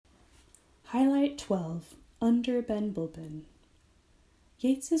Highlight 12. Under Ben Bulben.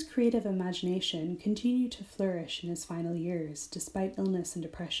 Yeats's creative imagination continued to flourish in his final years, despite illness and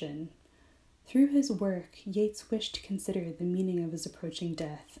depression. Through his work, Yeats wished to consider the meaning of his approaching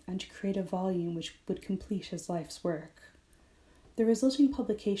death and to create a volume which would complete his life's work. The resulting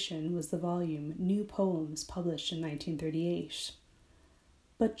publication was the volume New Poems, published in 1938.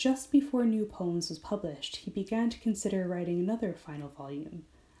 But just before New Poems was published, he began to consider writing another final volume,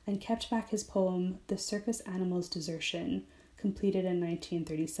 and kept back his poem The Circus Animal's Desertion, completed in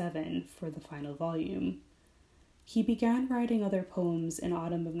 1937, for the final volume. He began writing other poems in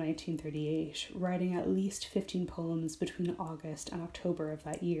autumn of 1938, writing at least 15 poems between August and October of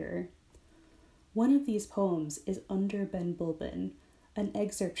that year. One of these poems is Under Ben Bulben, an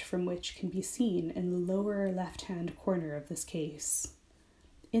excerpt from which can be seen in the lower left-hand corner of this case.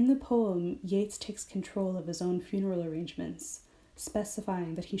 In the poem, Yeats takes control of his own funeral arrangements,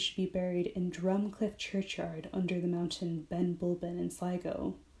 specifying that he should be buried in Drumcliff churchyard under the mountain Ben Bulben in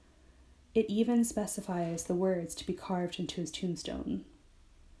Sligo. It even specifies the words to be carved into his tombstone.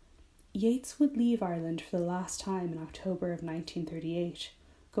 Yeats would leave Ireland for the last time in October of 1938,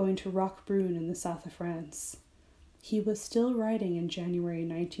 going to Roquebrune in the south of France. He was still writing in January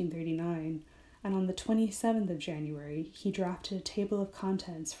 1939, and on the 27th of January, he drafted a table of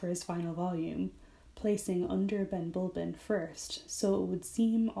contents for his final volume, placing Under Ben Bulben first, so it would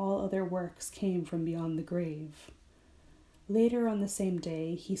seem all other works came from beyond the grave. Later on the same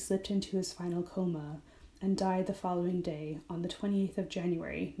day, he slipped into his final coma and died the following day, on the 28th of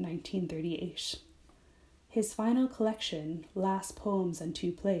January, 1938. His final collection, Last Poems and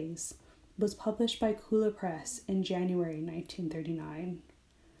Two Plays, was published by Kula Press in January 1939.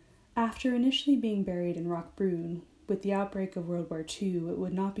 After initially being buried in Roquebrune, with the outbreak of World War II, it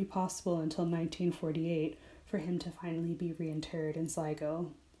would not be possible until 1948 for him to finally be reinterred in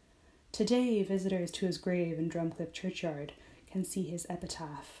Sligo. Today, visitors to his grave in Drumcliff churchyard can see his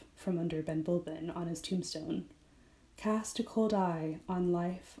epitaph, From Under Ben Bulben, on his tombstone. Cast a cold eye on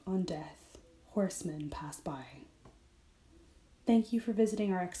life, on death, horsemen pass by. Thank you for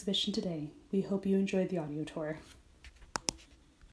visiting our exhibition today. We hope you enjoyed the audio tour.